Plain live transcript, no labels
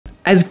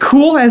As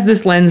cool as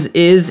this lens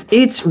is,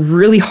 it's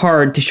really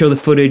hard to show the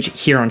footage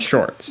here on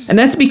Shorts. And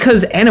that's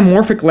because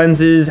anamorphic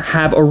lenses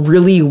have a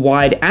really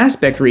wide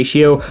aspect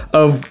ratio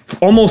of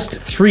almost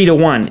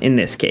 3:1 in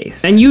this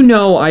case. And you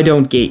know I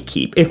don't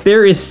gatekeep. If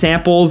there is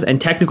samples and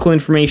technical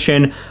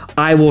information,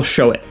 I will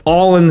show it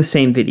all in the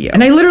same video.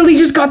 And I literally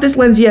just got this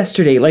lens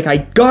yesterday. Like, I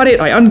got it,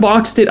 I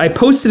unboxed it, I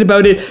posted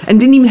about it, and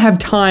didn't even have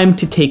time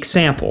to take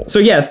samples. So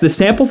yes, the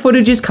sample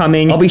footage is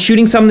coming. I'll be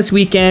shooting some this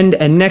weekend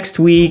and next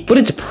week, but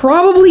it's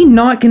probably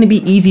not gonna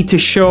be easy to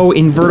show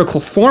in vertical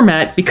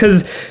format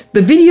because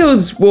the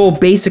videos will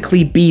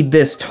basically be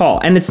this tall.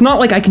 And it's not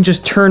like I can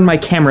just turn my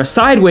camera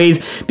sideways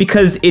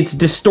because it's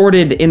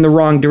distorted in the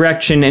wrong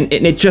direction and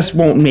it just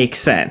won't make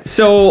sense.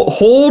 So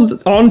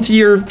hold on to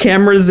your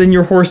cameras and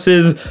your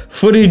horses.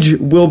 Footage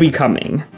will be coming.